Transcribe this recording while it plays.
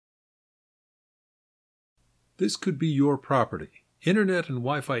This could be your property. Internet and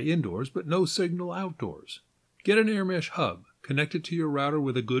Wi-Fi indoors, but no signal outdoors. Get an AyrMesh hub, connect it to your router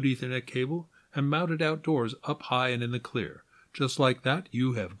with a good Ethernet cable, and mount it outdoors up high and in the clear. Just like that,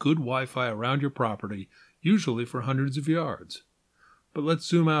 you have good Wi-Fi around your property, usually for hundreds of yards. But let's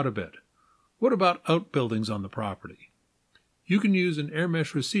zoom out a bit. What about outbuildings on the property? You can use an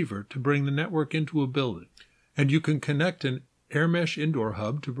AyrMesh receiver to bring the network into a building, and you can connect an AyrMesh indoor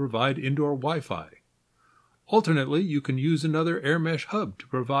hub to provide indoor Wi-Fi. Alternately, you can use another AyrMesh hub to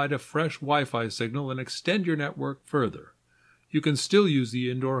provide a fresh Wi-Fi signal and extend your network further. You can still use the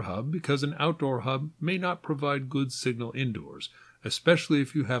indoor hub because an outdoor hub may not provide good signal indoors, especially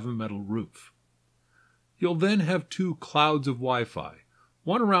if you have a metal roof. You'll then have two clouds of Wi-Fi,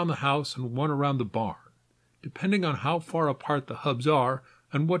 one around the house and one around the barn. Depending on how far apart the hubs are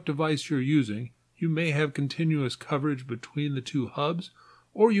and what device you're using, you may have continuous coverage between the two hubs,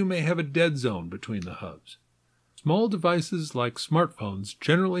 or you may have a dead zone between the hubs. Small devices like smartphones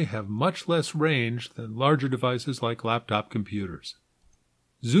generally have much less range than larger devices like laptop computers.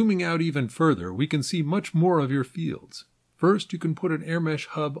 Zooming out even further, we can see much more of your fields. First, you can put an AyrMesh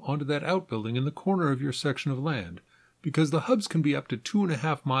hub onto that outbuilding in the corner of your section of land, because the hubs can be up to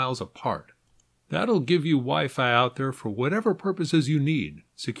 2.5 miles apart. That'll give you Wi-Fi out there for whatever purposes you need,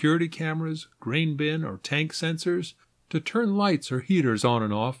 security cameras, grain bin or tank sensors, to turn lights or heaters on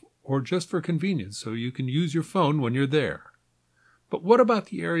and off, or just for convenience so you can use your phone when you're there. But what about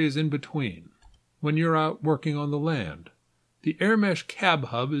the areas in between, when you're out working on the land? The AyrMesh Cab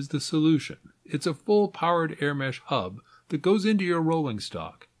Hub is the solution. It's a full-powered AyrMesh hub that goes into your rolling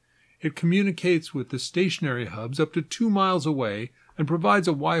stock. It communicates with the stationary hubs up to 2 miles away and provides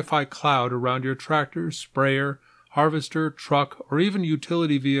a Wi-Fi cloud around your tractor, sprayer, harvester, truck, or even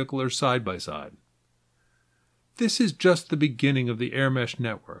utility vehicle or side-by-side. This is just the beginning of the AyrMesh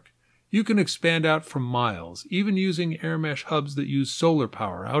network. You can expand out for miles, even using AyrMesh hubs that use solar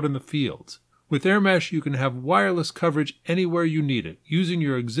power out in the fields. With AyrMesh, you can have wireless coverage anywhere you need it, using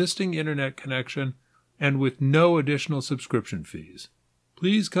your existing internet connection and with no additional subscription fees.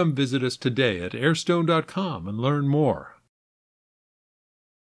 Please come visit us today at ayrstone.com and learn more.